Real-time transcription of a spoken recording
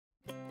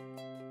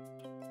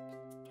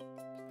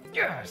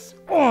Yes!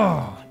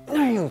 Oh,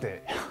 nailed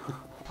it.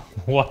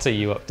 What are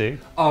you up to?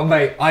 Oh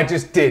mate, I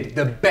just did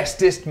the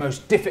bestest,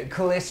 most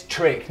difficultest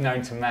trick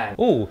known to man.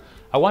 Oh,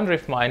 I wonder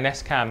if my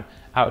Nest Cam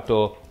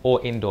outdoor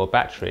or indoor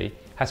battery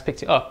has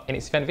picked it up in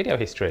its event video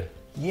history.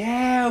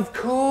 Yeah, of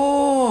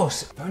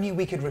course. If only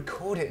we could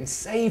record it and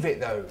save it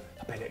though.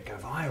 I bet it'd go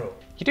viral.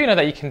 You do know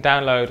that you can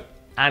download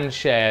and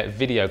share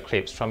video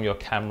clips from your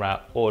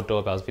camera or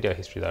doorbell's video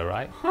history though,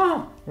 right?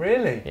 Huh,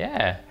 really?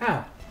 Yeah.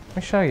 How? Let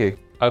me show you.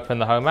 Open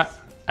the Home app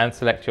and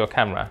select your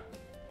camera.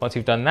 Once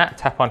you've done that,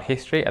 tap on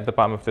History at the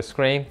bottom of the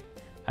screen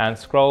and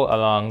scroll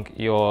along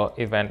your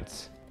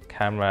event's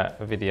camera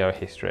video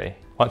history.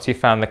 Once you've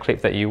found the clip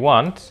that you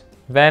want,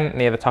 then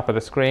near the top of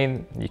the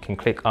screen, you can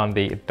click on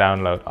the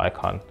download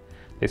icon.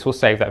 This will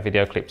save that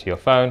video clip to your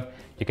phone.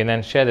 You can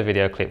then share the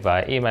video clip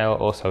via email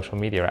or social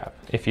media app.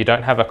 If you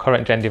don't have a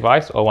current gen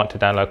device or want to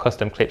download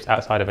custom clips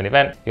outside of an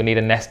event, you'll need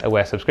a Nest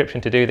Aware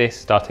subscription to do this,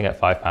 starting at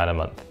 £5 a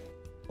month.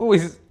 Oh,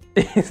 is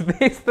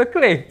this the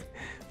clip?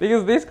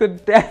 Because this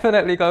could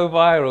definitely go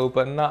viral,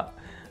 but not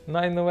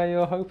in the way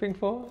you're hoping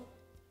for.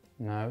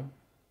 No,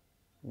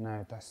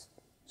 that's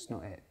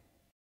not it.